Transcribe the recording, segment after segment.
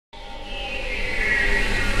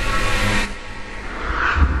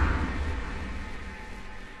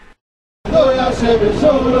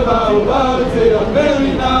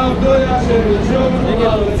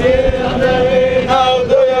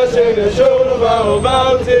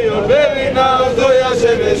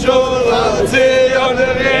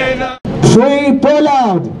Free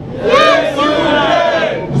Pollard! Yes, you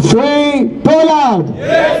can! Free Pollard!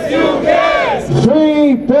 Yes, you can!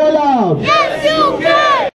 Free Pollard! Yes, you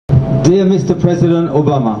can! Dear Mr. President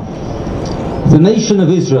Obama, the nation of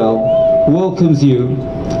Israel welcomes you,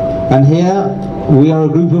 and here we are a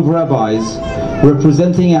group of rabbis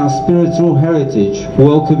representing our spiritual heritage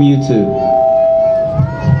welcome you too.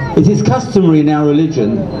 It is customary in our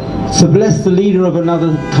religion to bless the leader of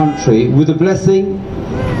another country with a blessing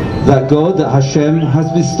that God, that Hashem,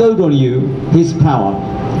 has bestowed on you His power.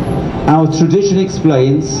 Our tradition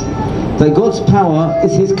explains that God's power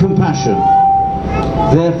is His compassion.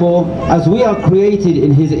 Therefore, as we are created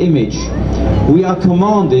in His image, we are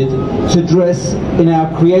commanded to dress in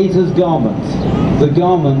our Creator's garment, the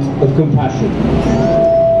garment of compassion.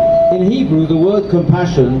 In Hebrew, the word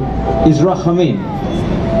compassion is rachamim,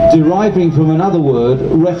 deriving from another word,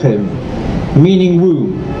 rechem, meaning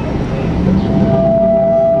womb.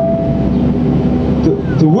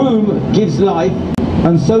 The womb gives life,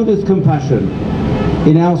 and so does compassion.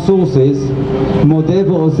 In our sources, Modeh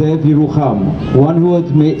v'Ozev Yerucham, one who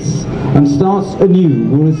admits and starts anew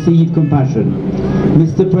will receive compassion.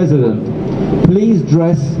 Mr. President, please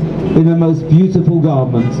dress in the most beautiful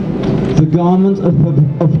garment, the garment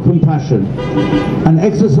of compassion, and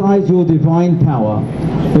exercise your divine power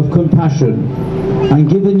of compassion and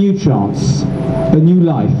give a new chance, a new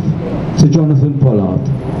life to Jonathan Pollard.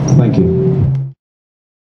 Thank you.